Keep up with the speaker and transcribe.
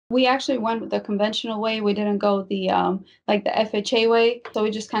We actually went with the conventional way. We didn't go the like the FHA way. So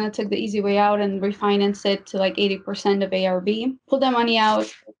we just kind of took the easy way out and refinanced it to like 80% of ARV. Pulled that money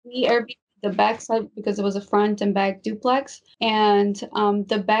out. We Airbnb the backside because it was a front and back duplex, and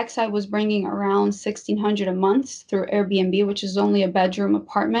the backside was bringing around 1,600 a month through Airbnb, which is only a bedroom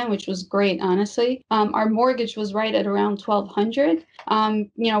apartment, which was great, honestly. Our mortgage was right at around 1,200.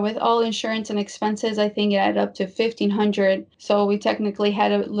 With all insurance and expenses, I think it added up to 1,500. So we technically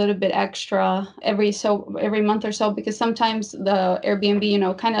had a little bit extra every month or so, because sometimes the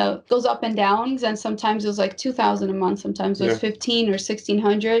Airbnb, kind of goes up and down, and sometimes it was like 2,000 a month, sometimes it was 15 or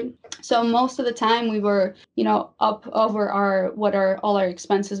 1,600. So most of the time we were, up over all our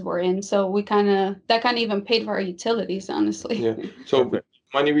expenses were in. So that kind of even paid for our utilities, honestly. Yeah. So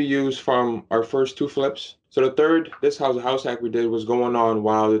money we used from our first two flips. So this house hack we did was going on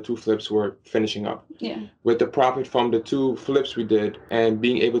while the two flips were finishing up. Yeah. With the profit from the two flips we did and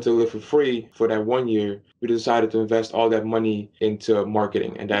being able to live for free for that 1 year, we decided to invest all that money into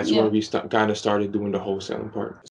marketing. And that's when we kind of started doing the wholesaling part.